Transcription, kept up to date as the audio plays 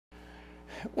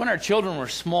When our children were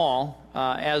small,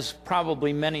 as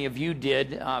probably many of you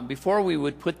did, before we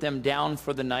would put them down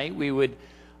for the night, we would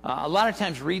a lot of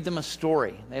times read them a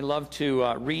story. They love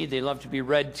to read, they love to be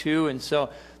read to, and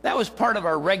so that was part of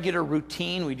our regular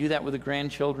routine. We do that with the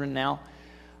grandchildren now.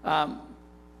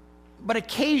 But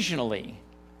occasionally,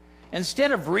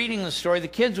 instead of reading the story, the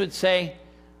kids would say,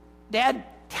 "Dad,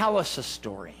 tell us a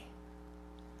story."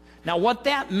 Now, what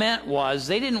that meant was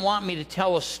they didn't want me to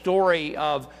tell a story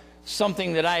of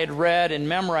something that I had read and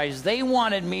memorized. They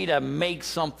wanted me to make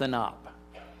something up.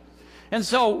 And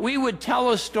so we would tell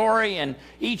a story, and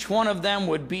each one of them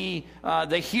would be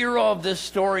the hero of this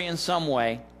story in some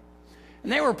way.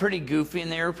 And they were pretty goofy,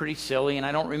 and they were pretty silly, and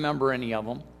I don't remember any of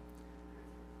them.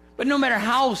 But no matter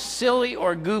how silly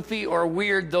or goofy or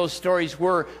weird those stories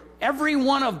were, every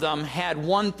one of them had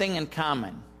one thing in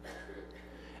common.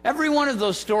 Every one of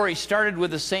those stories started with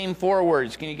the same 4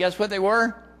 words. Can you guess what they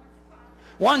were?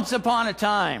 Once upon a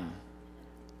time.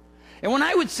 And when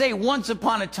I would say once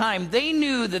upon a time, they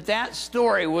knew that that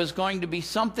story was going to be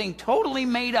something totally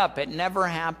made up. It never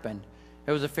happened.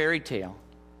 It was a fairy tale.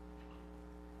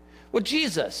 Well,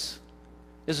 Jesus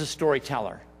is a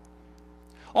storyteller.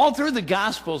 All through the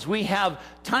Gospels, we have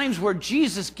times where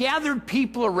Jesus gathered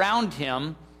people around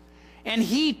him and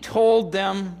he told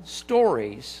them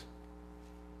stories.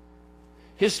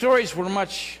 His stories were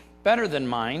much better than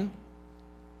mine,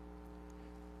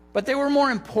 but they were more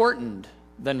important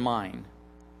than mine.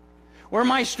 Where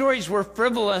my stories were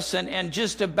frivolous and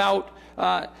just about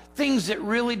things that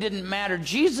really didn't matter,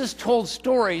 Jesus told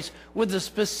stories with a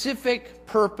specific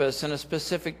purpose and a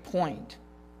specific point.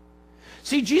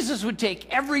 See, Jesus would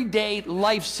take everyday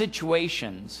life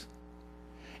situations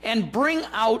and bring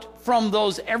out from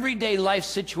those everyday life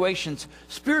situations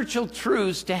spiritual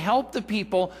truths to help the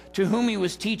people to whom he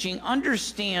was teaching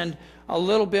understand a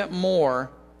little bit more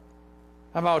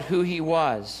about who he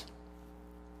was.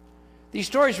 These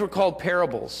stories were called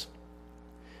parables.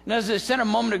 And as I said a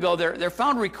moment ago, they're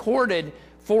found recorded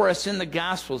for us in the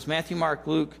Gospels, Matthew, Mark,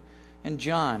 Luke, and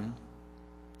John.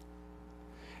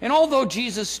 And although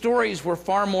Jesus' stories were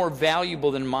far more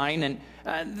valuable than mine,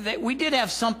 and we did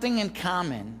have something in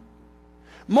common.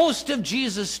 Most of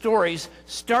Jesus' stories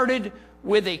started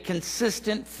with a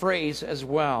consistent phrase as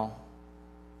well.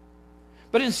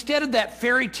 But instead of that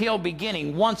fairy tale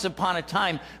beginning, once upon a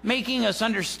time, making us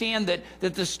understand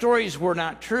that the stories were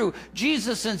not true,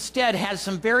 Jesus instead has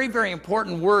some very, very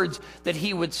important words that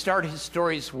he would start his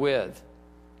stories with.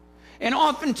 And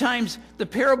oftentimes, the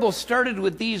parable started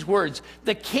with these words: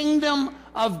 the kingdom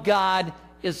of God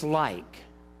is like.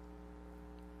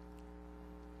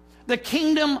 The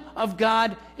kingdom of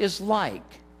God is like.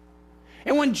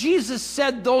 And when Jesus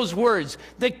said those words,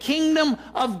 the kingdom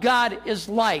of God is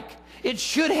like, it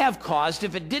should have caused,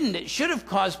 if it didn't, it should have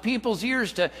caused people's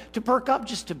ears to perk up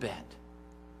just a bit.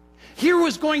 Here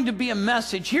was going to be a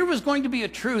message, here was going to be a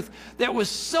truth that was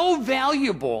so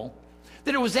valuable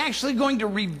that it was actually going to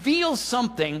reveal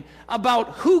something about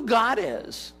who God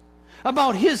is,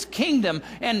 about his kingdom,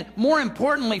 and more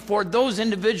importantly for those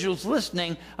individuals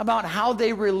listening, about how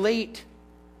they relate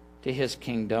to his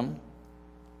kingdom.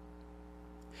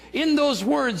 In those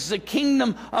words, the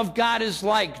kingdom of God is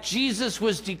like, Jesus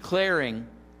was declaring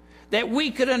that we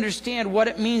could understand what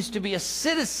it means to be a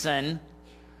citizen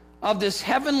of this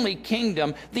heavenly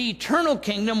kingdom, the eternal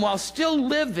kingdom, while still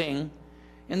living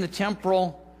in the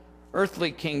temporal,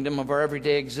 earthly kingdom of our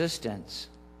everyday existence.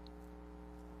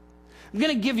 I'm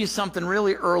going to give you something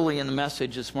really early in the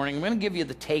message this morning. I'm going to give you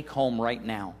the take home right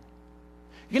now.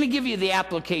 I'm going to give you the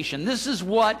application. This is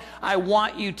what I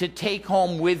want you to take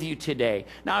home with you today.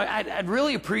 Now, I'd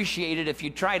really appreciate it if you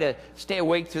try to stay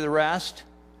awake through the rest.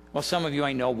 Well, some of you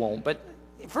I know won't, but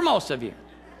for most of you,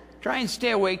 try and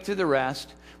stay awake through the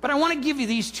rest. But I want to give you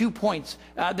these 2 points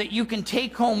that you can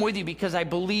take home with you because I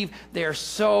believe they are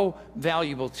so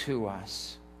valuable to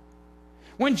us.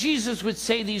 When Jesus would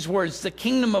say these words, the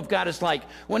kingdom of God is like,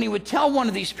 when he would tell one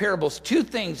of these parables, 2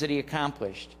 things that he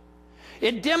accomplished.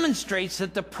 It demonstrates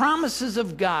that the promises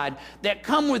of God that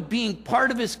come with being part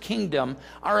of his kingdom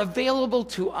are available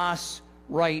to us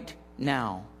right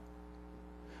now.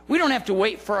 We don't have to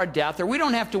wait for our death, or we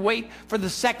don't have to wait for the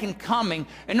second coming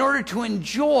in order to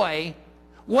enjoy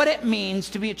what it means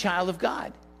to be a child of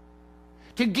God,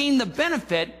 to gain the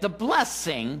benefit, the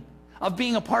blessing of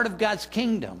being a part of God's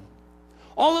kingdom.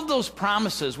 All of those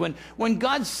promises, when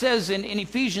God says in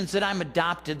Ephesians that I'm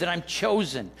adopted, that I'm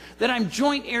chosen, that I'm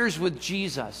joint heirs with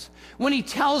Jesus, when he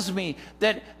tells me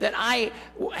that I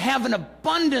have an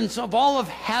abundance of all of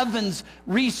heaven's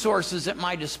resources at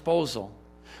my disposal,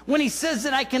 When he says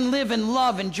that I can live in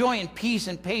love and joy and peace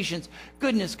and patience,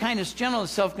 goodness, kindness, gentleness,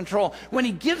 self-control, when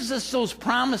he gives us those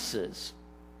promises,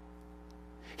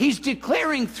 he's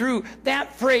declaring through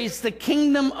that phrase, the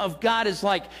kingdom of God is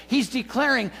like. He's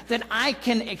declaring that I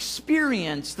can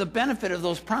experience the benefit of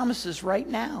those promises right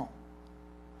now.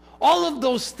 All of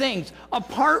those things,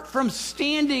 apart from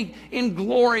standing in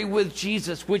glory with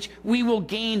Jesus, which we will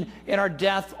gain at our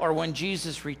death or when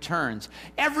Jesus returns.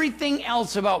 Everything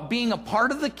else about being a part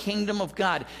of the kingdom of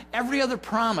God, every other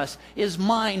promise is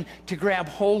mine to grab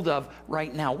hold of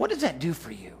right now. What does that do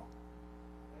for you?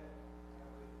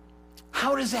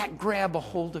 How does that grab a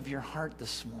hold of your heart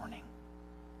this morning?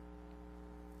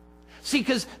 See,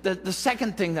 because the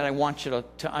second thing that I want you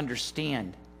to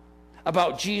understand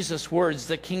about Jesus' words,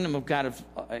 the kingdom of God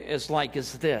is like,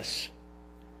 is this.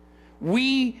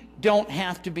 We don't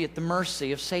have to be at the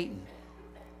mercy of Satan.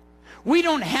 We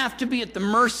don't have to be at the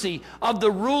mercy of the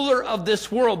ruler of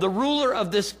this world, the ruler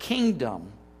of this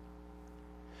kingdom.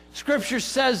 Scripture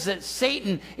says that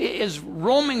Satan is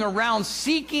roaming around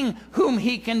seeking whom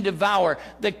he can devour.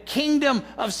 The kingdom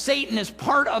of Satan is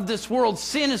part of this world.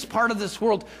 Sin is part of this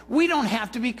world. We don't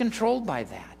have to be controlled by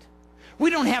that. We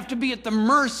don't have to be at the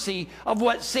mercy of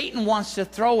what Satan wants to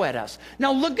throw at us.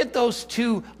 Now look at those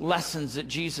two lessons that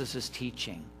Jesus is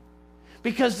teaching,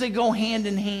 because they go hand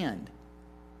in hand.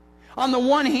 On the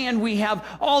one hand, we have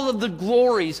all of the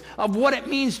glories of what it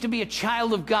means to be a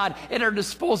child of God at our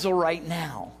disposal right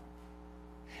now.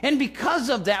 And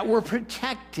because of that, we're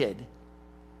protected.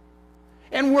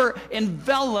 And we're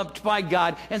enveloped by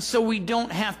God. And so we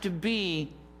don't have to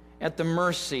be at the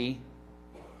mercy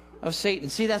of Satan.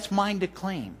 See, that's mine to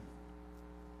claim.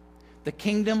 The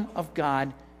kingdom of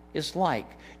God is like.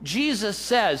 Jesus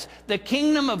says the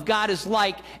kingdom of God is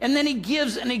like, and then he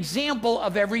gives an example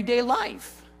of everyday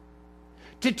life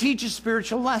to teach a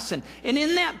spiritual lesson. And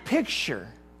in that picture,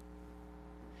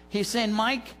 he's saying,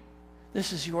 Mike,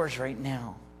 this is yours right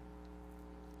now.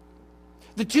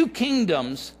 The two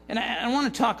kingdoms, and I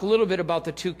want to talk a little bit about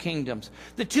the two kingdoms.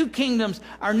 The two kingdoms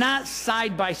are not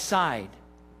side by side,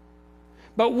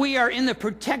 but we are in the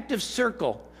protective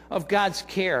circle of God's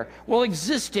care while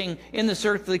existing in this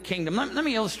earthly kingdom. Let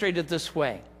me illustrate it this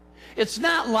way. It's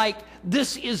not like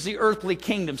this is the earthly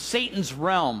kingdom, Satan's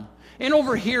realm, and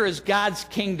over here is God's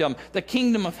kingdom, the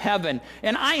kingdom of heaven.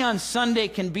 And I on Sunday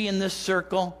can be in this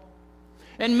circle.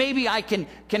 And maybe I can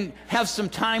have some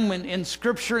time in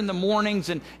Scripture in the mornings,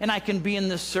 and I can be in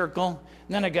this circle.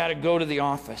 And then I got to go to the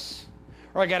office,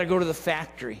 or I got to go to the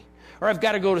factory, or I've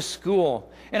got to go to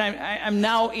school. And I'm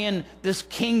now in this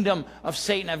kingdom of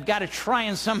Satan. I've got to try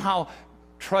and somehow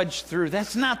trudge through.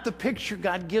 That's not the picture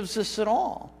God gives us at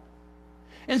all.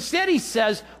 Instead, he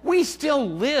says, we still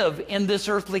live in this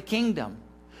earthly kingdom.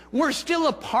 We're still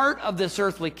a part of this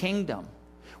earthly kingdom.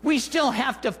 We still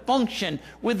have to function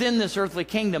within this earthly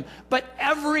kingdom. But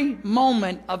every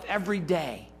moment of every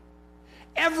day,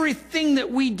 everything that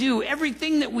we do,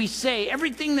 everything that we say,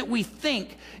 everything that we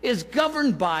think is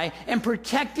governed by and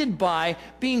protected by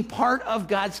being part of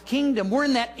God's kingdom. We're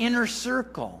in that inner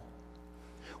circle.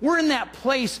 We're in that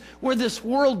place where this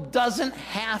world doesn't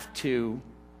have to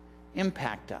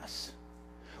impact us.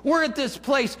 We're at this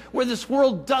place where this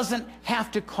world doesn't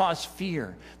have to cause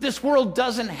fear. This world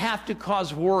doesn't have to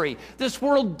cause worry. This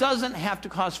world doesn't have to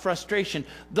cause frustration.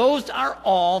 Those are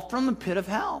all from the pit of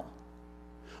hell.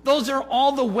 Those are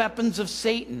all the weapons of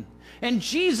Satan. And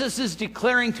Jesus is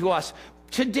declaring to us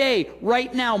today,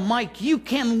 right now, Mike, you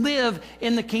can live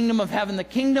in the kingdom of heaven. The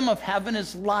kingdom of heaven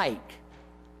is like.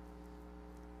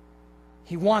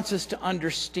 He wants us to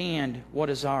understand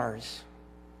what is ours.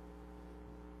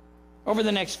 Over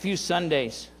the next few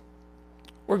Sundays,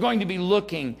 we're going to be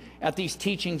looking at these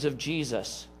teachings of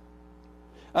Jesus,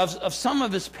 of some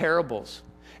of his parables.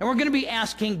 And we're going to be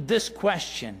asking this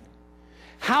question: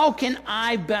 how can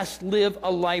I best live a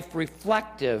life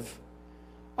reflective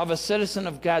of a citizen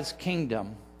of God's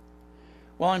kingdom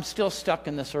while I'm still stuck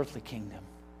in this earthly kingdom?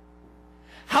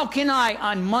 How can I,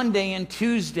 on Monday and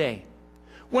Tuesday,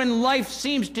 when life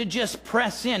seems to just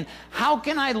press in, how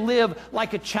can I live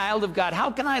like a child of God?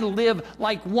 How can I live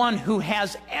like one who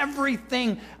has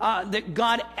everything that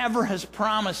God ever has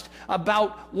promised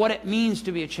about what it means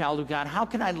to be a child of God? How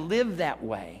can I live that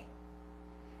way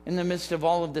in the midst of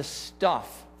all of this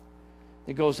stuff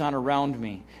that goes on around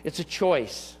me? It's a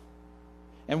choice.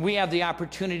 And we have the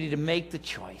opportunity to make the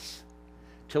choice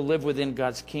to live within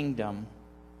God's kingdom.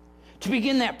 To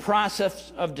begin that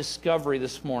process of discovery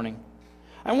this morning,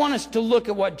 I want us to look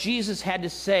at what Jesus had to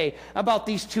say about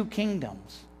these two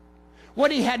kingdoms.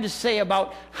 What he had to say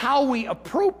about how we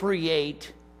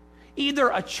appropriate Either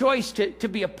a choice to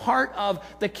be a part of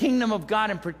the kingdom of God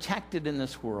and protected in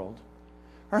this world,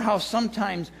 or how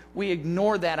sometimes we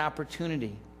ignore that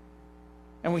opportunity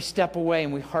and we step away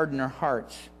and we harden our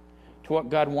hearts to what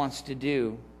God wants to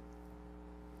do.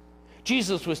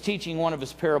 Jesus was teaching one of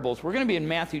his parables. We're going to be in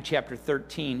Matthew chapter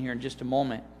 13 here in just a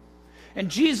moment. And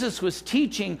Jesus was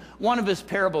teaching one of his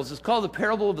parables. It's called the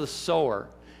parable of the sower.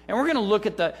 And we're going to look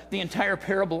at the entire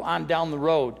parable on down the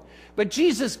road. But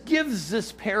Jesus gives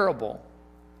this parable.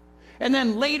 And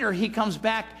then later he comes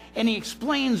back and he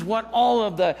explains what all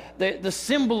of the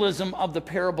symbolism of the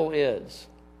parable is.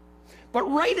 But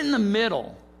right in the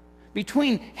middle,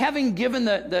 between having given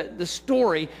the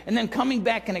story and then coming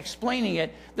back and explaining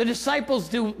it, the disciples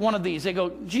do one of these. They go,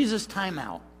 Jesus, time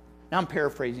out. Now I'm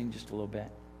paraphrasing just a little bit.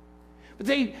 But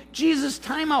Jesus,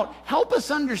 time out. Help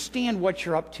us understand what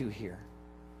you're up to here.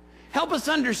 Help us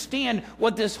understand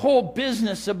what this whole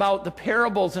business about the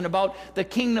parables and about the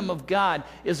kingdom of God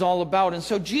is all about. And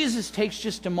so Jesus takes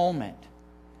just a moment.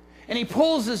 And he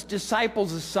pulls his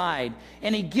disciples aside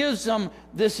and he gives them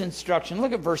this instruction.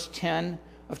 Look at verse 10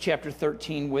 of chapter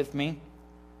 13 with me.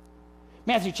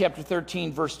 Matthew chapter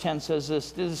 13 verse 10 says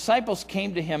this: the disciples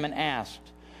came to him and asked,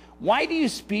 "Why do you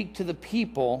speak to the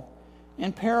people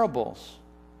in parables?"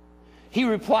 He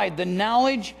replied, "The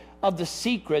knowledge of the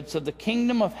secrets of the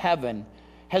kingdom of heaven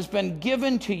has been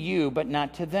given to you, but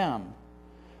not to them.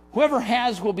 Whoever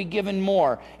has will be given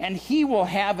more, and he will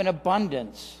have an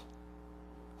abundance.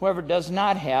 Whoever does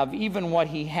not have, even what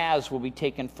he has will be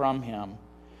taken from him.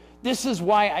 This is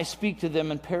why I speak to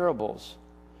them in parables.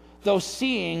 Though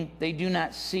seeing, they do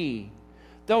not see.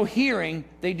 Though hearing,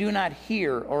 they do not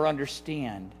hear or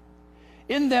understand.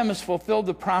 In them is fulfilled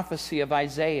the prophecy of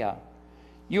Isaiah.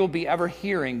 You will be ever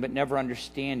hearing, but never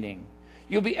understanding.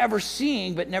 You'll be ever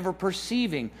seeing, but never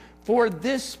perceiving. For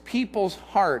this people's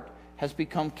heart has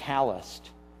become calloused.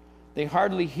 They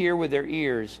hardly hear with their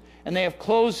ears, and they have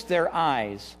closed their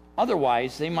eyes.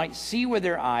 Otherwise, they might see with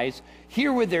their eyes,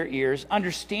 hear with their ears,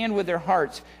 understand with their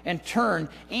hearts, and turn,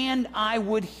 and I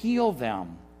would heal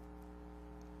them.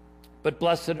 But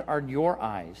blessed are your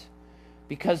eyes,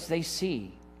 because they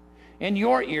see, and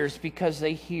your ears, because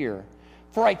they hear.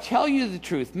 For I tell you the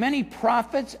truth, many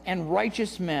prophets and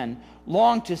righteous men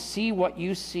long to see what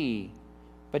you see,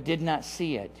 but did not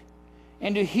see it,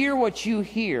 and to hear what you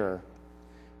hear,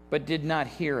 but did not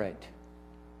hear it."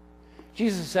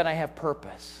 Jesus said, I have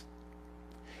purpose.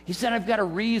 He said, I've got a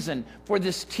reason for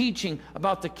this teaching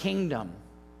about the kingdom.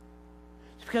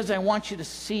 It's because I want you to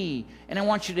see, and I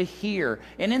want you to hear.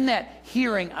 And in that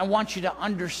hearing, I want you to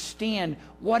understand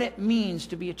what it means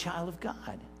to be a child of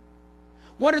God.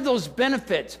 What are those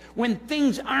benefits when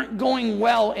things aren't going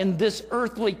well in this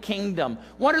earthly kingdom?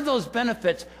 What are those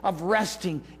benefits of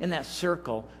resting in that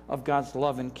circle of God's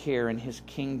love and care in his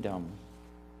kingdom?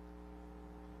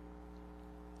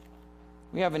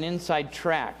 We have an inside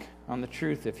track on the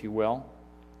truth, if you will.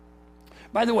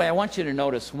 By the way, I want you to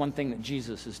notice one thing that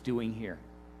Jesus is doing here.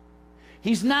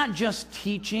 He's not just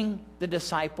teaching the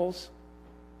disciples.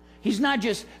 He's not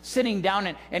just sitting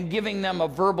down and giving them a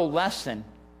verbal lesson.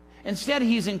 Instead,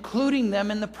 he's including them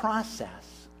in the process.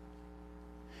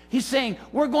 He's saying,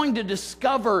 we're going to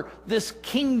discover this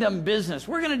kingdom business.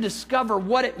 We're going to discover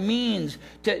what it means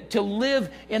to live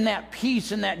in that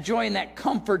peace and that joy and that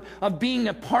comfort of being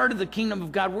a part of the kingdom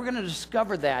of God. We're going to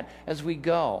discover that as we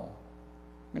go.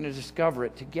 We're going to discover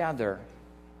it together.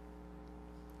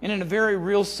 And in a very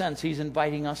real sense, he's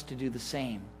inviting us to do the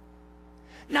same.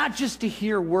 Not just to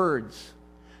hear words.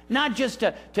 Not just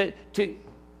to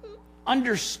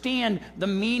understand the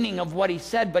meaning of what he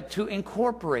said, but to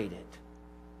incorporate it.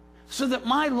 So that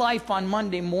my life on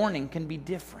Monday morning can be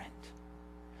different.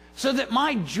 So that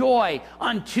my joy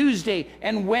on Tuesday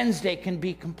and Wednesday can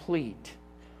be complete.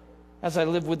 As I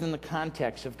live within the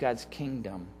context of God's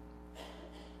kingdom.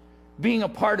 Being a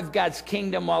part of God's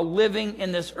kingdom while living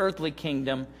in this earthly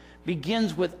kingdom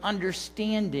begins with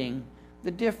understanding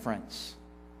the difference.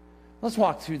 Let's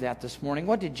walk through that this morning.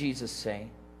 What did Jesus say?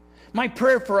 My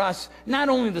prayer for us, not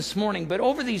only this morning, but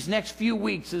over these next few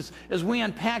weeks as we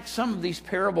unpack some of these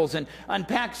parables and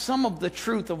unpack some of the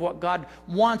truth of what God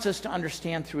wants us to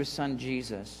understand through his son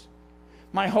Jesus.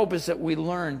 My hope is that we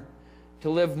learn to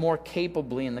live more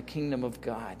capably in the kingdom of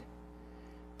God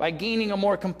by gaining a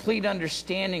more complete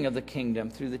understanding of the kingdom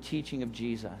through the teaching of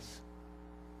Jesus.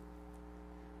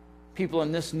 People,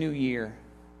 in this new year,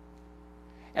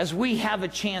 as we have a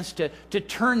chance to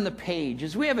turn the page,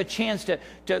 as we have a chance to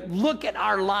look at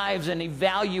our lives and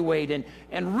evaluate and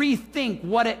rethink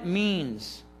what it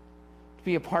means to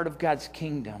be a part of God's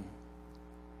kingdom.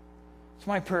 It's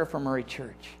my prayer for Murray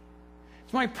Church.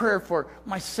 It's my prayer for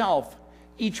myself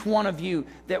each one of you,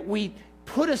 that we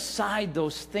put aside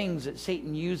those things that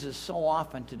Satan uses so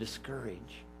often to discourage.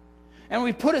 And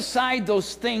we put aside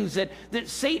those things that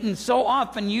Satan so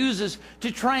often uses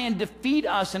to try and defeat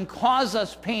us and cause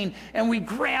us pain, and we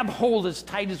grab hold as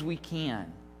tight as we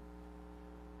can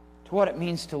to what it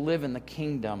means to live in the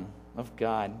kingdom of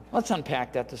God. Let's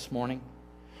unpack that this morning.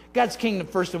 God's kingdom,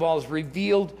 first of all, is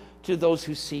revealed to those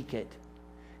who seek it.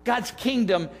 God's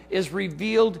kingdom is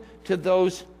revealed to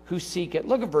those who seek it.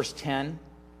 Look at verse 10.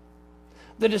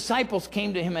 The disciples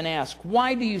came to him and asked,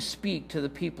 "Why do you speak to the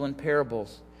people in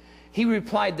parables?" He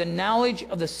replied, "The knowledge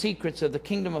of the secrets of the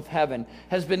kingdom of heaven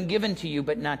has been given to you,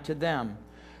 but not to them.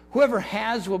 Whoever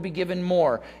has will be given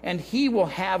more, and he will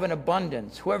have an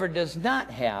abundance. Whoever does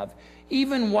not have,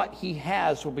 even what he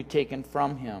has will be taken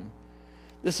from him.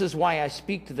 This is why I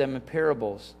speak to them in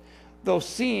parables. Though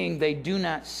seeing, they do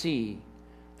not see.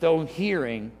 Though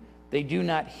hearing, they do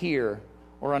not hear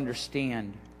or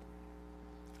understand."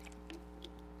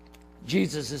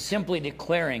 Jesus is simply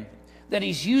declaring that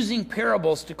he's using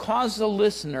parables to cause the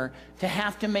listener to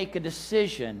have to make a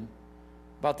decision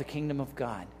about the kingdom of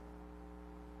God.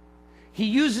 He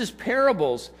uses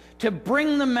parables to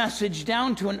bring the message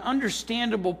down to an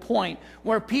understandable point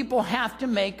where people have to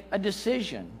make a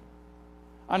decision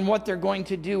on what they're going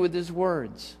to do with his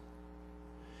words.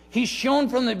 He's shown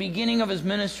from the beginning of his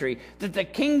ministry that the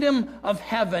kingdom of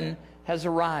heaven has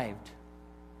arrived.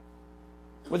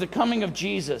 With the coming of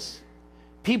Jesus,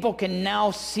 people can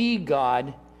now see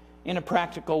God in a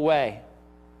practical way.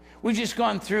 We've just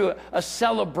gone through a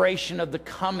celebration of the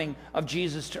coming of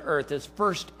Jesus to earth, his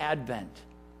first advent.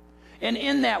 And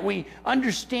in that we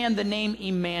understand the name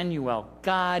Emmanuel,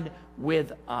 God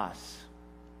with us.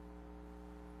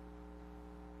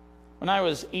 When I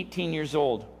was 18 years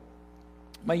old,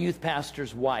 my youth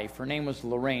pastor's wife, her name was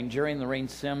Lorraine. Jerry and Lorraine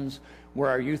Sims were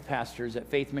our youth pastors at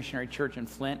Faith Missionary Church in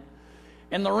Flint.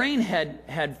 And Lorraine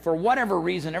had, for whatever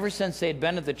reason, ever since they had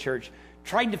been at the church,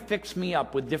 tried to fix me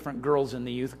up with different girls in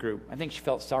the youth group. I think she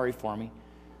felt sorry for me.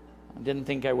 I didn't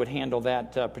think I would handle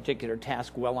that particular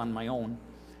task well on my own.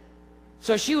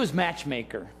 So she was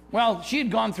matchmaker. Well, she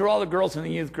had gone through all the girls in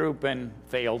the youth group and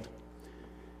failed.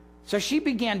 So she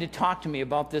began to talk to me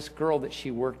about this girl that she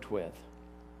worked with.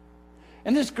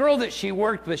 And this girl that she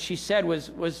worked with, she said,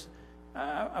 was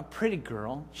a pretty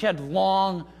girl. She had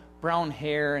long brown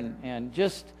hair and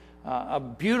just a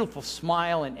beautiful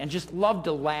smile and just loved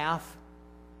to laugh.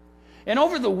 And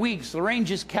over the weeks, Lorraine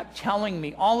just kept telling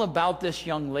me all about this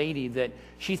young lady that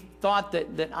she thought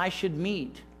that I should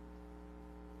meet.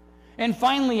 And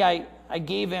finally, I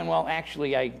gave in. Well,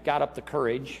 actually, I got up the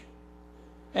courage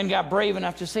and got brave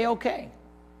enough to say, okay,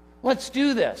 let's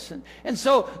do this. And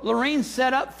so Lorraine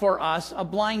set up for us a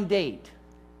blind date.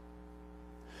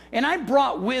 And I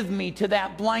brought with me to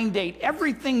that blind date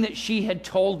everything that she had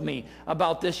told me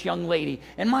about this young lady,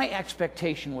 and my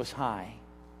expectation was high.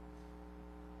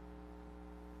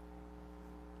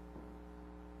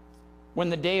 When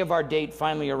the day of our date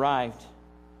finally arrived,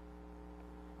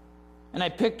 and I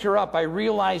picked her up, I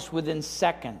realized within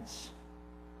seconds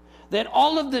that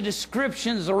all of the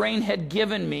descriptions Lorraine had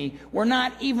given me were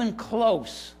not even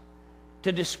close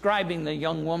to describing the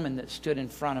young woman that stood in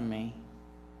front of me.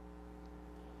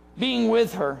 Being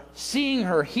with her, seeing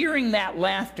her, hearing that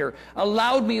laughter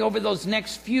allowed me over those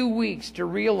next few weeks to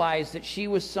realize that she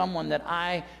was someone that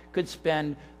I could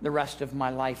spend the rest of my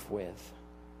life with.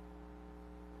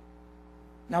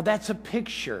 Now that's a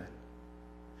picture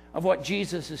of what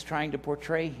Jesus is trying to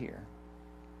portray here.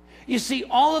 You see,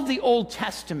 all of the Old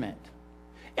Testament,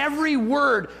 every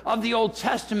word of the Old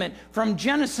Testament, from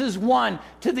Genesis 1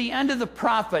 to the end of the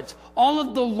prophets, all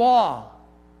of the law,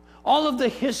 all of the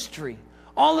history,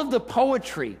 all of the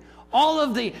poetry, all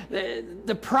of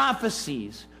the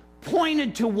prophecies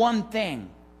pointed to one thing.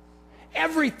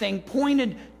 Everything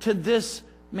pointed to this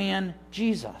man,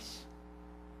 Jesus.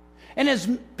 And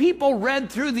as people read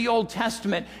through the Old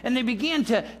Testament and they began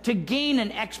to gain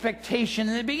an expectation,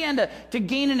 and they began to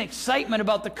gain an excitement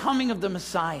about the coming of the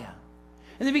Messiah,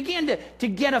 and they began to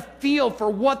get a feel for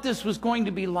what this was going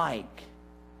to be like.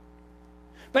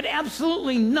 But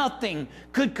absolutely nothing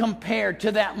could compare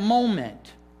to that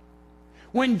moment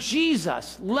when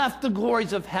Jesus left the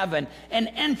glories of heaven and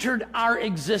entered our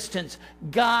existence,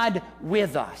 God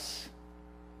with us.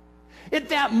 At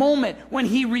that moment when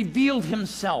he revealed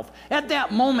himself, at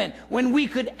that moment when we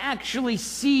could actually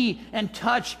see and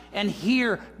touch and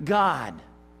hear God,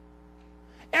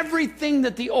 Everything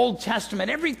that the Old Testament,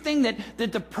 everything that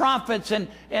the prophets and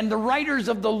the writers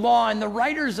of the law and the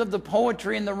writers of the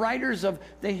poetry and the writers of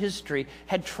the history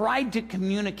had tried to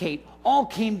communicate all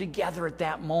came together at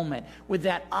that moment with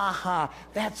that, aha,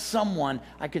 that's someone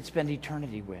I could spend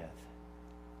eternity with.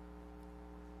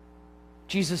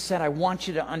 Jesus said, I want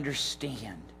you to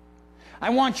understand. I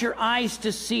want your eyes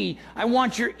to see. I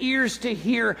want your ears to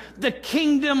hear. The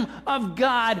kingdom of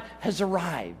God has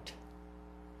arrived.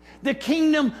 The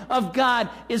kingdom of God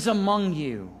is among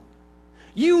you.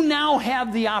 You now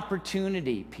have the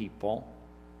opportunity, people.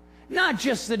 Not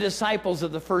just the disciples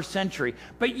of the first century,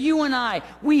 but you and I,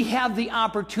 we have the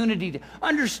opportunity to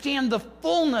understand the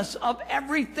fullness of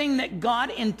everything that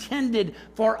God intended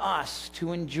for us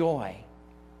to enjoy.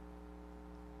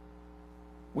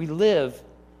 We live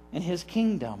in His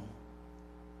kingdom.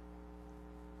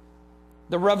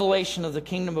 The revelation of the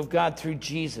kingdom of God through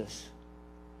Jesus,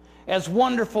 as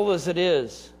wonderful as it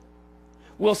is,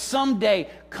 will someday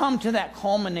come to that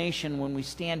culmination when we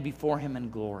stand before Him in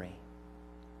glory.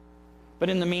 But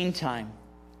in the meantime,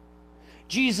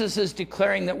 Jesus is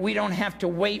declaring that we don't have to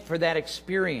wait for that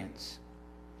experience.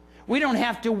 We don't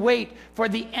have to wait for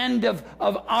the end of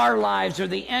our lives or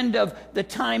the end of the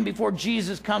time before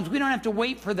Jesus comes. We don't have to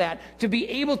wait for that to be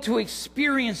able to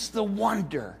experience the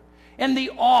wonder and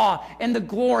the awe and the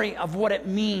glory of what it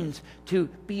means to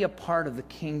be a part of the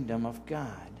kingdom of God.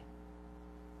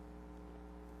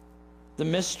 The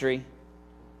mystery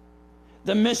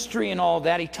in all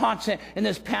that. He talks in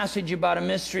this passage about a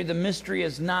mystery. The mystery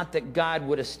is not that God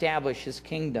would establish His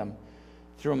kingdom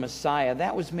through a Messiah.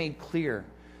 That was made clear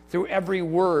through every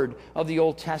word of the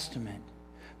Old Testament.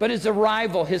 But His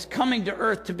arrival, His coming to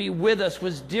earth to be with us,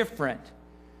 was different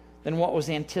than what was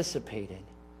anticipated.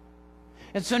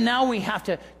 And so now we have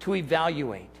to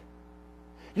evaluate.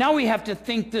 Now we have to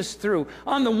think this through.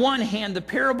 On the one hand, the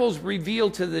parables reveal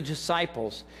to the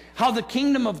disciples how the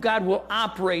kingdom of God will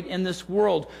operate in this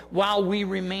world while we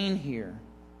remain here.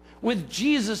 With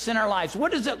Jesus in our lives,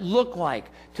 what does it look like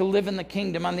to live in the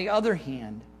kingdom? On the other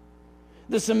hand,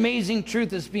 this amazing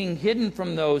truth is being hidden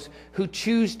from those who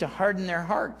choose to harden their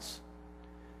hearts,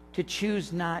 to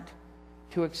choose not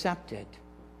to accept it.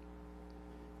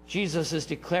 Jesus is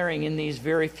declaring in these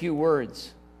very few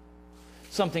words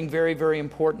something very, very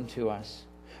important to us.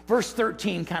 Verse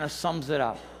 13 kind of sums it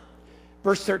up.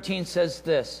 Verse 13 says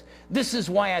this: "This is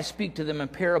why I speak to them in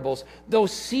parables. Though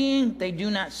seeing, they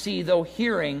do not see. Though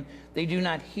hearing, they do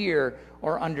not hear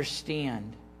or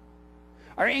understand."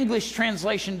 Our English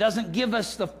translation doesn't give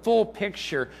us the full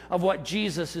picture of what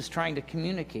Jesus is trying to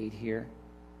communicate here.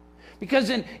 Because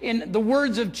in the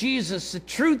words of Jesus, the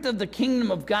truth of the kingdom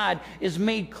of God is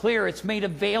made clear. It's made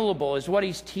available, is what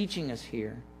He's teaching us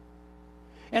here.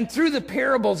 And through the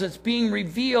parables, it's being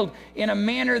revealed in a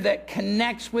manner that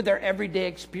connects with our everyday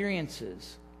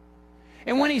experiences.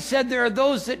 And when He said there are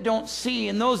those that don't see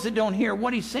and those that don't hear,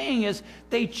 what He's saying is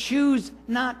they choose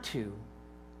not to.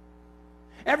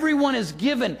 Everyone is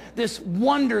given this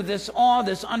wonder, this awe,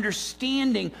 this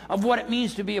understanding of what it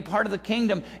means to be a part of the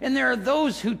kingdom. And there are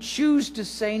those who choose to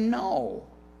say no.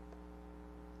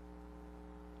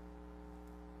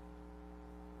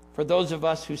 For those of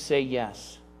us who say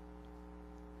yes,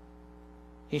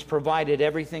 He's provided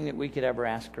everything that we could ever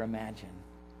ask or imagine.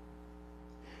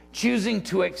 Choosing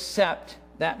to accept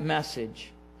that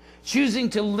message, choosing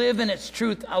to live in its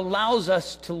truth, allows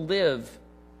us to live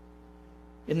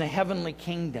in the heavenly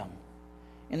kingdom,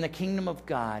 in the kingdom of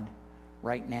God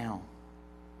right now.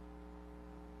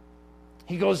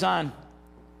 He goes on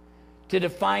to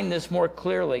define this more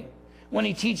clearly when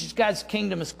he teaches God's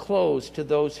kingdom is closed to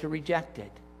those who reject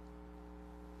it.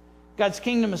 God's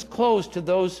kingdom is closed to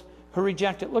those who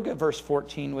reject it. Look at verse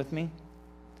 14 with me.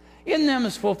 "In them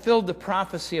is fulfilled the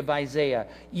prophecy of Isaiah.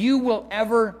 You will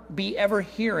be ever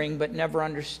hearing, but never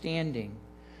understanding.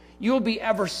 You will be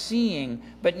ever seeing,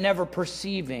 but never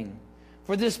perceiving.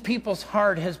 For this people's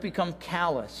heart has become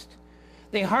calloused.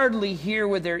 They hardly hear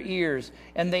with their ears,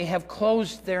 and they have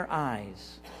closed their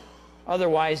eyes.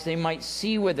 Otherwise they might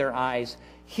see with their eyes,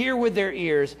 hear with their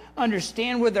ears,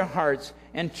 understand with their hearts,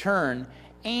 and turn,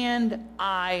 and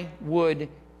I would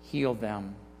heal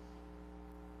them."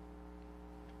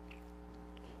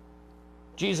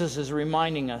 Jesus is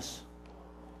reminding us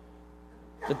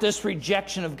that this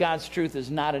rejection of God's truth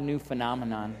is not a new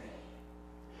phenomenon.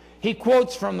 He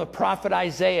quotes from the prophet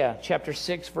Isaiah, chapter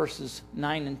 6, verses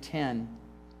 9 and 10.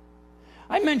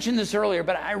 I mentioned this earlier,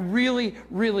 but I really,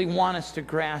 really want us to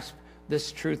grasp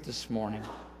this truth this morning.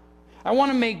 I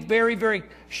want to make very, very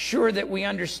sure that we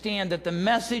understand that the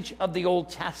message of the Old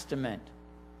Testament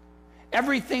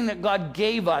Everything that God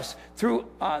gave us through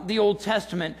the Old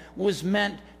Testament was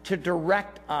meant to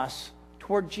direct us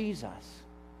toward Jesus,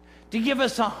 to give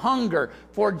us a hunger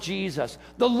for Jesus.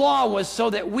 The law was so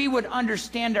that we would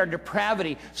understand our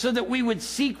depravity, so that we would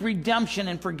seek redemption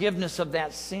and forgiveness of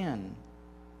that sin.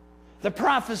 The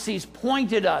prophecies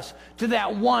pointed us to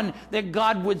that one that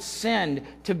God would send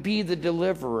to be the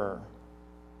deliverer.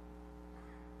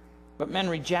 But men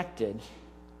rejected.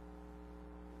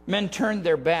 Men turned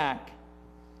their back.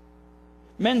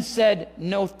 Men said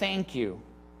no thank you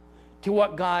to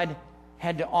what God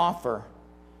had to offer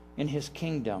in his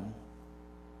kingdom.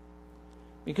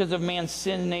 Because of man's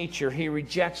sin nature, he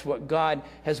rejects what God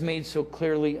has made so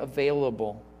clearly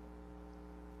available.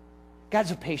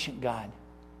 God's a patient God.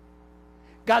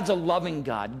 God's a loving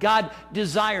God. God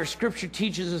desires, Scripture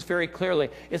teaches us very clearly,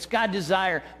 it's God's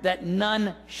desire that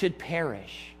none should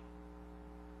perish.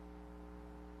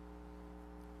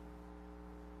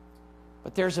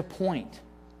 But there's a point.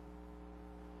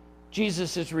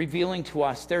 Jesus is revealing to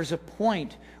us there's a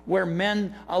point where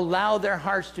men allow their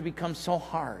hearts to become so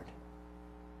hard.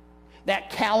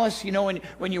 That callus, you know,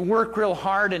 when you work real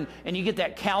hard and you get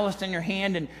that callus in your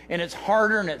hand and it's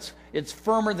harder and it's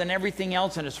firmer than everything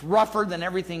else and it's rougher than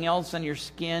everything else on your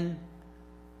skin.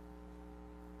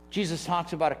 Jesus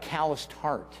talks about a calloused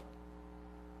heart.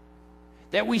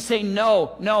 That we say,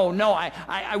 no,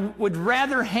 I would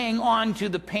rather hang on to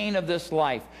the pain of this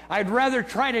life. I'd rather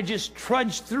try to just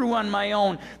trudge through on my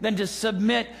own than to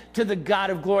submit to the God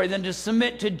of glory, than to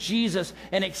submit to Jesus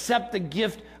and accept the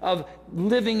gift of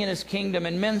living in his kingdom.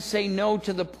 And men say no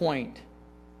to the point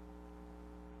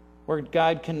where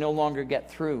God can no longer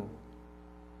get through.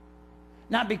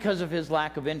 Not because of his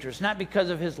lack of interest, not because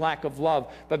of his lack of love,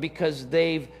 but because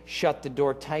they've shut the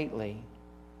door tightly.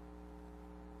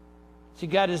 See,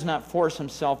 God does not force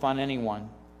himself on anyone.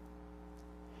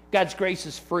 God's grace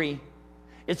is free.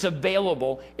 It's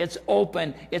available. It's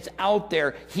open. It's out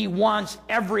there. He wants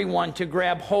everyone to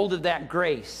grab hold of that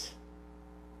grace.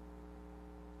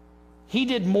 He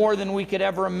did more than we could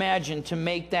ever imagine to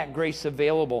make that grace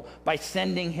available by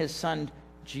sending his son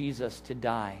Jesus to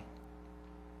die.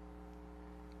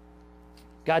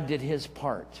 God did his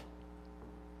part.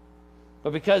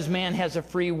 But because man has a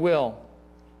free will,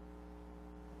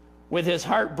 with his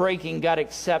heart breaking, God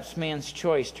accepts man's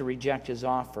choice to reject his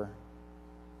offer.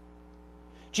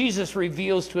 Jesus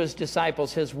reveals to his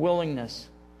disciples his willingness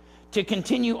to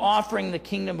continue offering the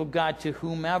kingdom of God to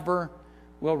whomever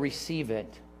will receive it.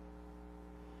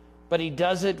 But he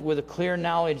does it with a clear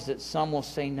knowledge that some will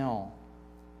say no.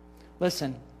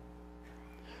 Listen,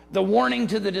 the warning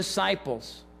to the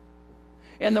disciples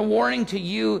and the warning to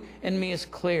you and me is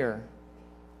clear.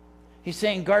 He's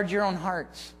saying, guard your own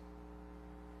hearts.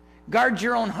 Guard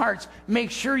your own hearts.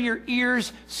 Make sure your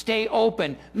ears stay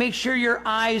open. Make sure your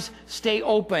eyes stay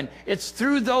open. It's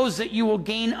through those that you will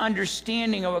gain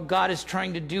understanding of what God is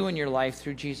trying to do in your life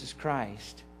through Jesus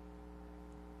Christ.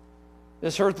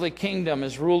 This earthly kingdom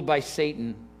is ruled by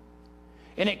Satan,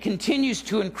 and it continues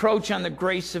to encroach on the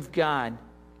grace of God.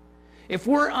 If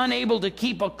we're unable to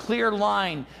keep a clear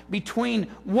line between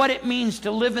what it means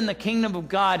to live in the kingdom of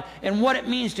God and what it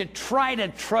means to try to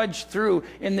trudge through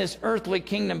in this earthly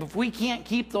kingdom, if we can't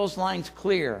keep those lines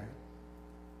clear,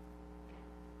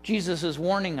 Jesus is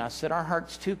warning us that our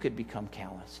hearts too could become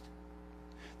calloused.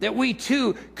 That we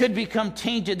too could become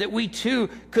tainted. That we too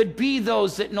could be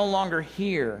those that no longer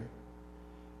hear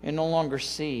and no longer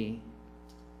see.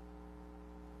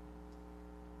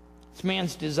 It's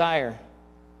man's desire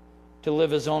to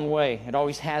live his own way. It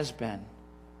always has been.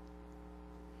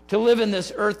 To live in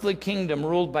this earthly kingdom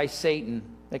ruled by Satan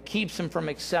that keeps him from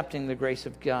accepting the grace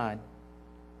of God.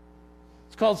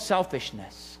 It's called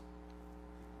selfishness.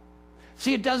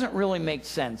 See, it doesn't really make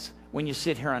sense when you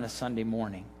sit here on a Sunday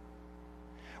morning.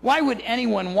 Why would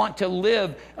anyone want to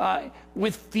live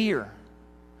with fear?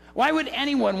 Why would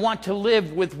anyone want to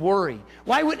live with worry?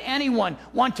 Why would anyone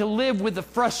want to live with the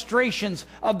frustrations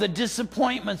of the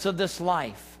disappointments of this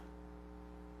life?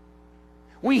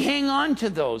 We hang on to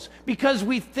those because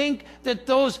we think that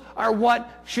those are what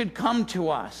should come to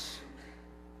us.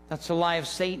 That's the lie of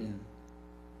Satan.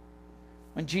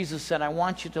 When Jesus said, I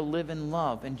want you to live in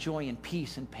love and joy and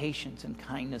peace and patience and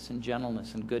kindness and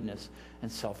gentleness and goodness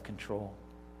and self-control.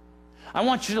 I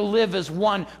want you to live as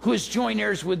one who is joint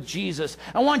heirs with Jesus.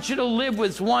 I want you to live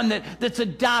as one that's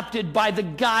adopted by the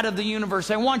God of the universe.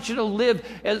 I want you to live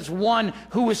as one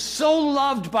who is so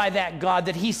loved by that God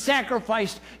that he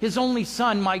sacrificed his only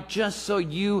son, Mike, just so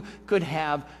you could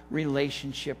have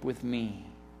relationship with me.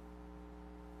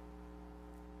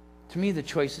 To me, the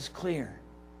choice is clear.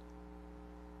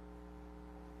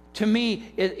 To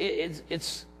me,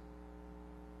 it's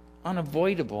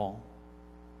unavoidable.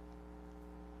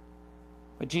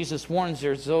 But Jesus warns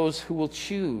there's those who will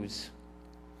choose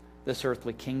this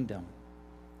earthly kingdom.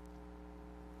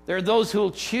 There are those who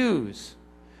will choose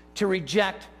to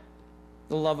reject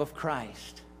the love of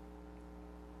Christ.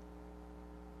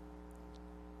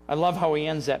 I love how he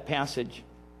ends that passage.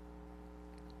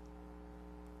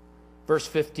 Verse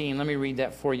 15, let me read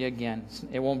that for you again.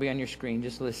 It won't be on your screen,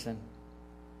 just listen.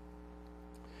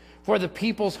 For the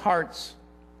people's heart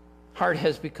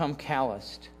has become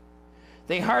calloused.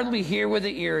 They hardly hear with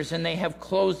the ears, and they have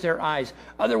closed their eyes.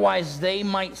 Otherwise, they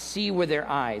might see with their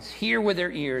eyes, hear with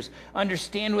their ears,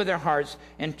 understand with their hearts,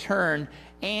 and turn,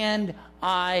 and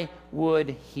I would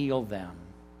heal them.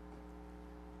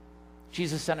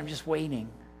 Jesus said, I'm just waiting.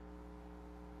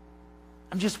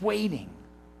 I'm just waiting.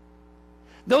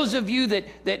 Those of you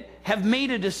that have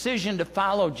made a decision to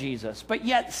follow Jesus, but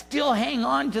yet still hang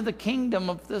on to the kingdom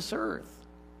of this earth,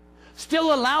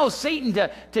 still allow Satan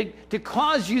to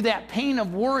cause you that pain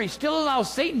of worry, still allow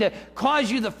Satan to cause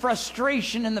you the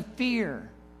frustration and the fear.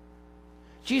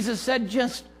 Jesus said,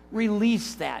 just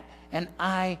release that, and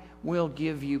I will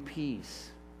give you peace.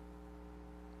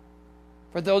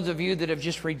 For those of you that have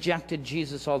just rejected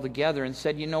Jesus altogether and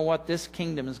said, you know what, this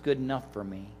kingdom is good enough for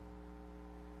me.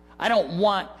 I don't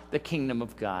want the kingdom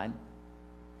of God.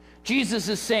 Jesus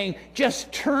is saying,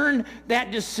 just turn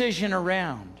that decision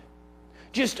around.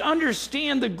 Just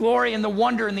understand the glory and the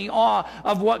wonder and the awe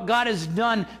of what God has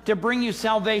done to bring you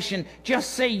salvation.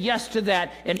 Just say yes to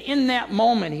that. And in that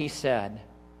moment, he said,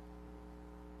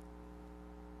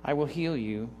 I will heal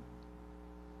you.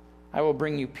 I will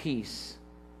bring you peace.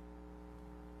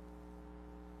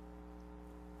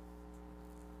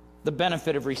 The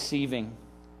benefit of receiving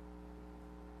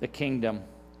the kingdom,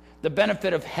 the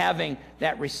benefit of having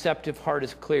that receptive heart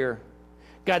is clear.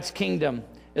 God's kingdom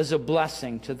is a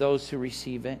blessing to those who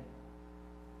receive it.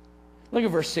 Look at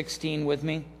verse 16 with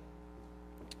me.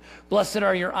 Blessed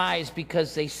are your eyes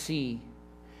because they see,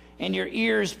 and your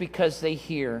ears because they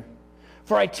hear.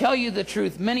 For I tell you the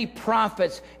truth, many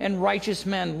prophets and righteous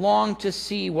men longed to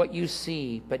see what you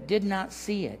see, but did not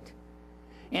see it,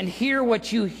 and hear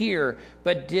what you hear,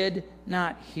 but did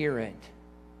not hear it.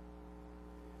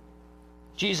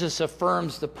 Jesus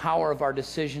affirms the power of our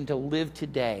decision to live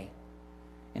today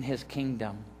in his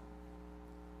kingdom.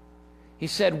 He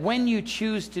said, when you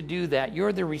choose to do that,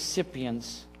 you're the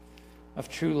recipients of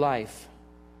true life.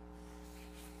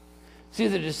 See,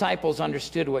 the disciples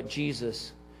understood what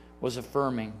Jesus was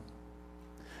affirming.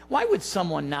 Why would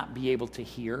someone not be able to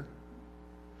hear?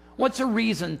 What's a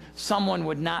reason someone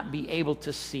would not be able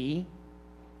to see?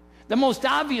 The most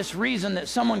obvious reason that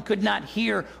someone could not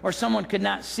hear or someone could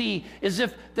not see is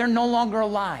if they're no longer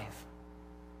alive.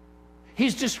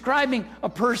 He's describing a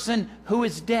person who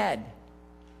is dead.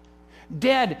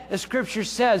 Dead, as Scripture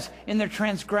says, in their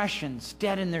transgressions,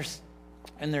 dead in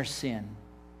their sin.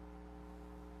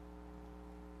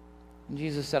 And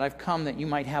Jesus said, I've come that you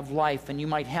might have life, and you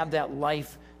might have that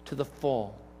life to the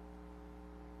full.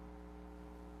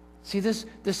 See, this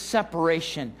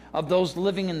separation of those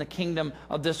living in the kingdom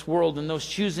of this world and those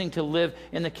choosing to live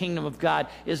in the kingdom of God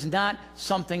is not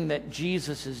something that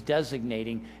Jesus is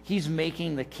designating. He's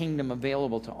making the kingdom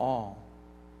available to all.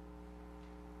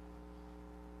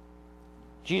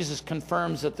 Jesus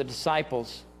confirms that the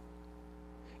disciples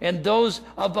and those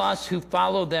of us who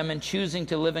follow them in choosing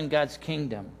to live in God's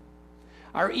kingdom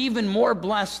are even more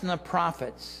blessed than the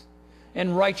prophets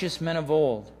and righteous men of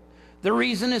old. The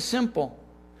reason is simple.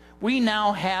 We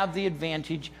now have the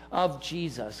advantage of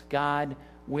Jesus, God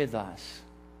with us.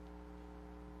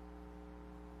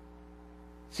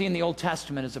 See, in the Old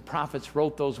Testament, as the prophets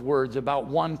wrote those words about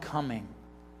one coming,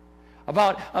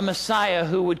 about a Messiah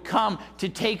who would come to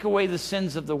take away the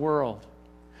sins of the world,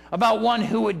 about one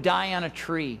who would die on a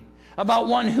tree, about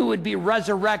one who would be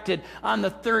resurrected on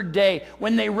the third day.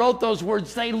 When they wrote those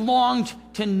words, they longed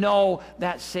to know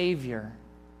that Savior.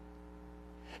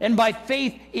 And by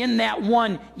faith in that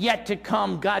one yet to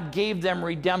come, God gave them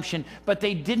redemption, but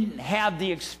they didn't have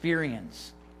the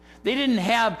experience. They didn't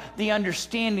have the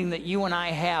understanding that you and I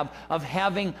have of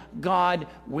having God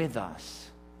with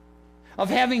us, of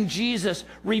having Jesus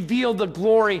reveal the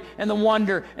glory and the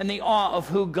wonder and the awe of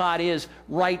who God is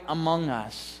right among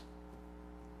us.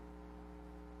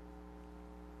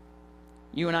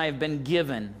 You and I have been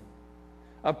given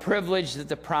a privilege that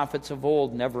the prophets of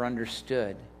old never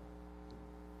understood.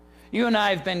 You and I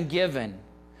have been given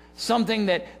something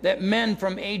that men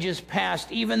from ages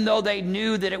past, even though they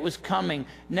knew that it was coming,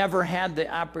 never had the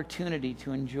opportunity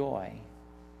to enjoy.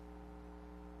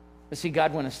 But see,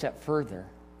 God went a step further.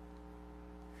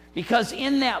 Because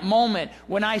in that moment,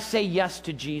 when I say yes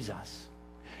to Jesus,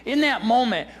 In that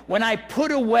moment, when I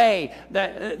put away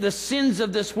the sins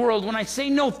of this world, when I say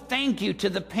no thank you to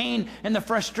the pain and the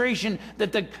frustration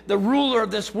that the ruler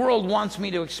of this world wants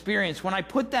me to experience, when I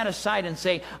put that aside and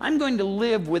say, I'm going to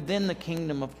live within the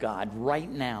kingdom of God right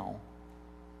now,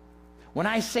 when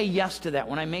I say yes to that,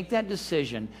 when I make that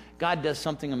decision, God does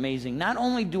something amazing. Not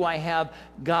only do I have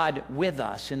God with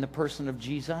us in the person of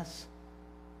Jesus,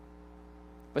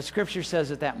 but Scripture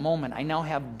says at that moment, I now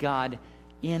have God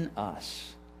in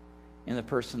us in the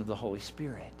person of the Holy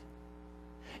Spirit.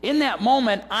 In that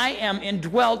moment, I am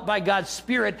indwelt by God's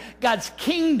Spirit. God's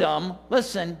kingdom,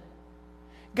 listen,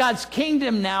 God's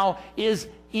kingdom now is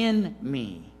in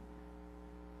me.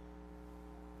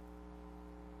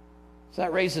 So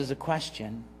that raises a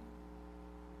question.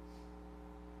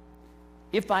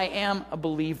 If I am a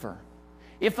believer,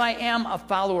 if I am a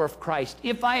follower of Christ,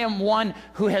 if I am one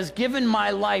who has given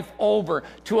my life over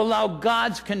to allow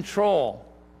God's control,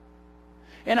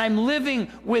 and I'm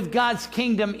living with God's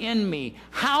kingdom in me,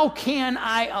 how can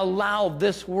I allow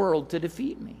this world to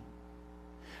defeat me?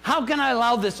 How can I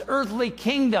allow this earthly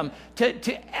kingdom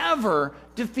to ever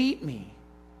defeat me?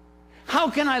 How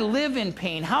can I live in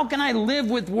pain? How can I live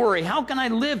with worry? How can I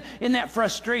live in that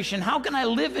frustration? How can I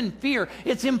live in fear?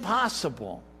 It's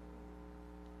impossible.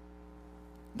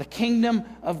 The kingdom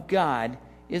of God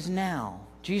is now.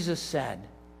 Jesus said,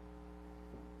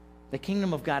 the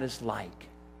kingdom of God is like.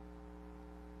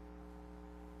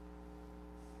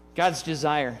 God's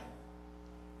desire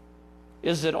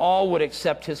is that all would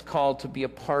accept his call to be a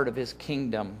part of his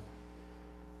kingdom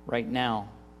right now.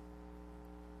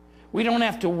 We don't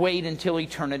have to wait until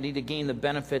eternity to gain the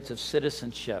benefits of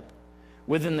citizenship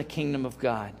within the kingdom of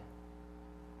God.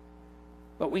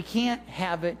 But we can't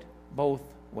have it both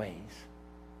ways.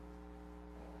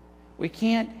 We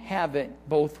can't have it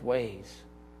both ways.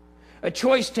 A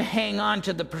choice to hang on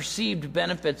to the perceived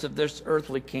benefits of this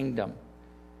earthly kingdom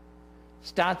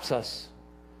stops us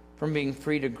from being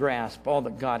free to grasp all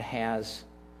that God has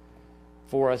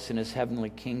for us in his heavenly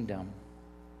kingdom.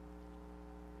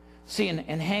 See,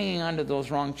 and hanging on to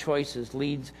those wrong choices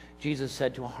leads, Jesus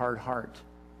said, to a hard heart.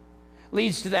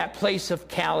 Leads to that place of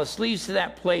callous. Leads to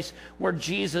that place where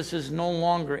Jesus is no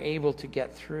longer able to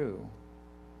get through.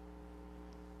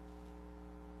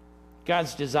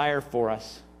 God's desire for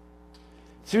us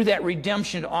through that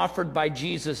redemption offered by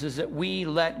Jesus is that we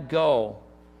let go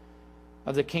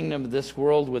of the kingdom of this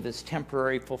world with its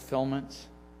temporary fulfillments,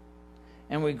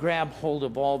 and we grab hold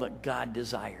of all that God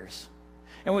desires.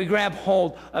 And we grab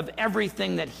hold of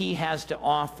everything that he has to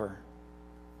offer.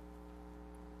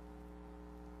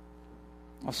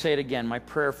 I'll say it again, my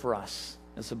prayer for us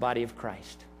as the body of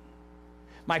Christ.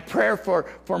 My prayer for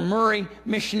Murray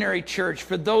Missionary Church,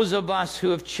 for those of us who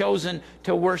have chosen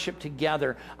to worship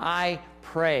together, I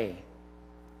pray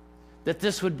that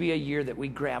this would be a year that we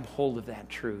grab hold of that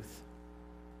truth.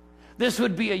 This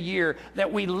would be a year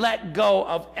that we let go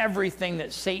of everything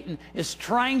that Satan is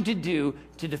trying to do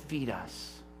to defeat us.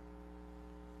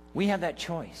 We have that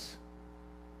choice.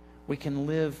 We can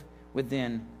live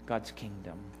within God's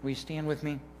kingdom. Will you stand with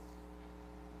me?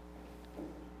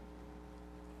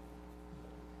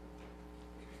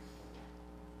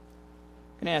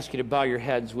 I'm going to ask you to bow your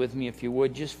heads with me, if you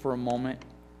would, just for a moment.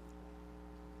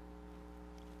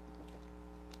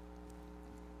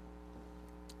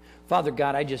 Father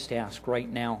God, I just ask right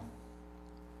now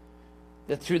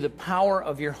that through the power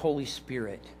of your Holy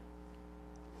Spirit,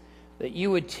 that you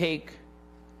would take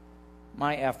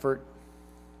my effort,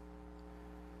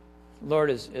 Lord,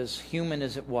 as human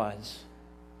as it was,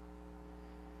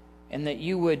 and that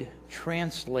you would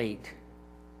translate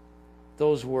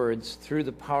those words through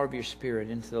the power of your Spirit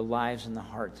into the lives and the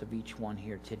hearts of each one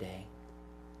here today.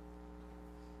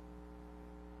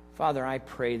 Father, I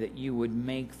pray that you would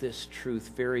make this truth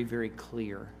very, very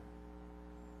clear.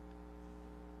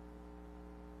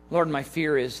 Lord, my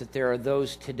fear is that there are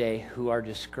those today who are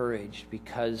discouraged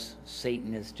because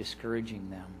Satan is discouraging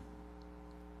them.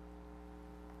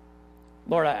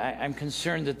 Lord, I'm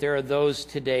concerned that there are those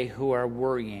today who are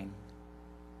worrying.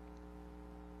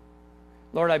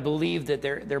 Lord, I believe that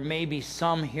there may be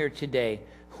some here today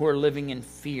who are living in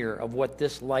fear of what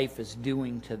this life is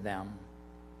doing to them.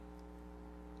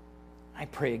 I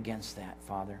pray against that,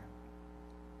 Father.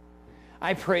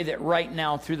 I pray that right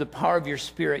now, through the power of your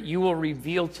Spirit, you will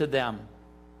reveal to them,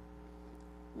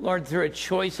 Lord, through a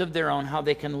choice of their own, how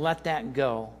they can let that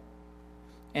go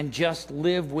and just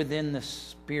live within the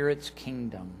Spirit's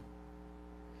kingdom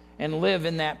and live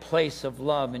in that place of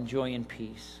love and joy and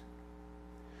peace.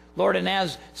 Lord, and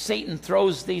as Satan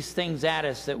throws these things at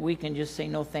us, that we can just say,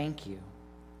 no, thank you.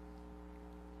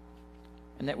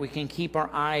 And that we can keep our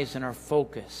eyes and our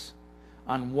focus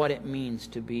on what it means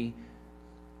to be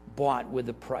bought with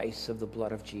the price of the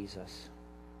blood of Jesus.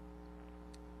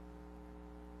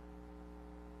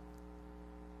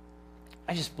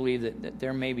 I just believe that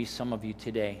there may be some of you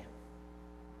today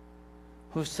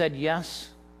who said, yes,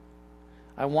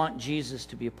 I want Jesus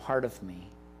to be a part of me.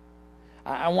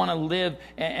 I want to live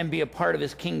and be a part of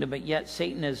his kingdom, but yet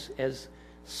Satan has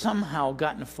somehow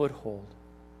gotten a foothold.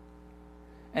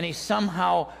 And he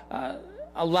somehow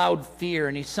allowed fear,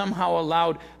 and he somehow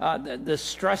allowed the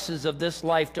stresses of this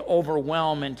life to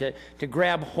overwhelm and to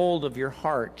grab hold of your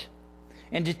heart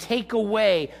and to take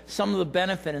away some of the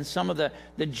benefit and some of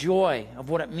the joy of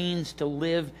what it means to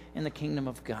live in the kingdom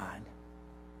of God.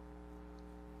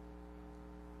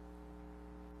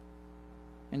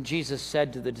 And Jesus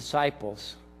said to the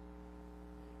disciples,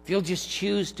 if you'll just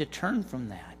choose to turn from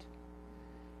that,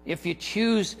 if you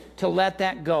choose to let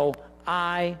that go,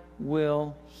 I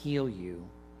will heal you.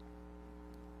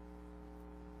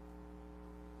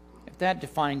 If that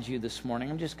defines you this morning,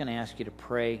 I'm just going to ask you to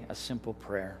pray a simple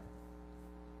prayer.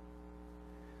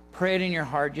 Pray it in your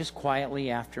heart just quietly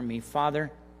after me.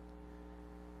 Father,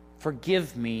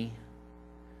 forgive me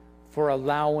for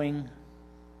allowing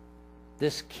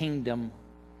this kingdom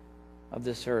of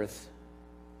this earth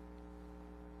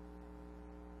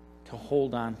to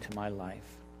hold on to my life.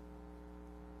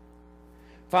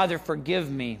 Father, forgive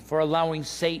me for allowing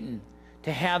Satan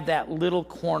to have that little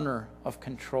corner of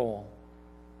control.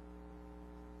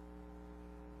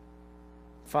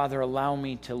 Father, allow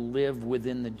me to live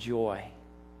within the joy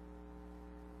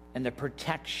and the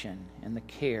protection and the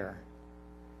care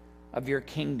of your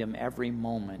kingdom every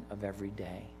moment of every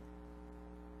day.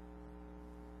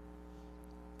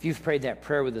 If you've prayed that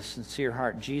prayer with a sincere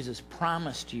heart, Jesus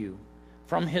promised you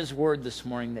from his word this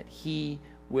morning that he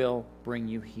will bring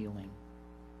you healing.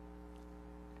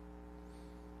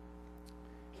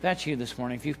 If that's you this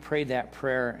morning, if you've prayed that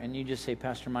prayer and you just say,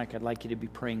 Pastor Mike, I'd like you to be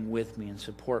praying with me and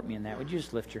support me in that, would you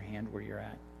just lift your hand where you're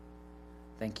at?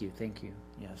 Thank you,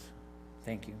 yes.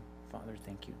 Thank you, Father,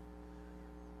 thank you.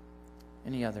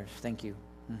 Any others? Thank you.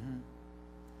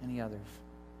 Any others?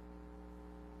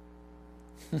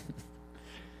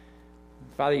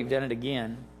 Father, you've done it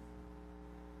again.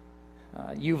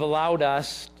 You've allowed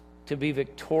us to be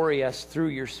victorious through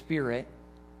your Spirit.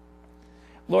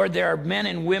 Lord, there are men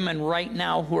and women right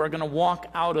now who are going to walk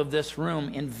out of this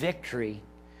room in victory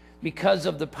because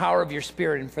of the power of your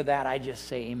Spirit, and for that I just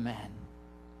say amen.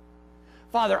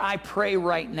 Father, I pray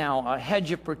right now a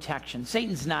hedge of protection.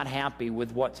 Satan's not happy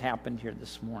with what's happened here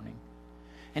this morning.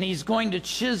 And he's going to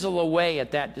chisel away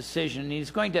at that decision. And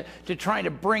he's going to try to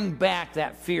bring back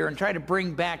that fear and try to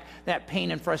bring back that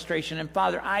pain and frustration. And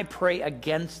Father, I pray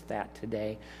against that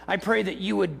today. I pray that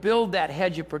you would build that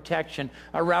hedge of protection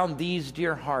around these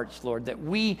dear hearts, Lord, that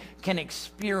we can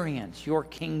experience your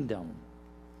kingdom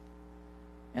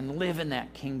and live in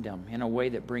that kingdom in a way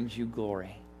that brings you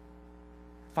glory.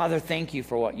 Father, thank you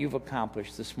for what you've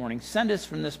accomplished this morning. Send us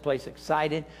from this place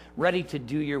excited, ready to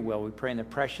do your will. We pray in the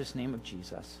precious name of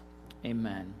Jesus.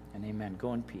 Amen and amen.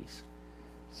 Go in peace.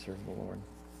 Serve the Lord.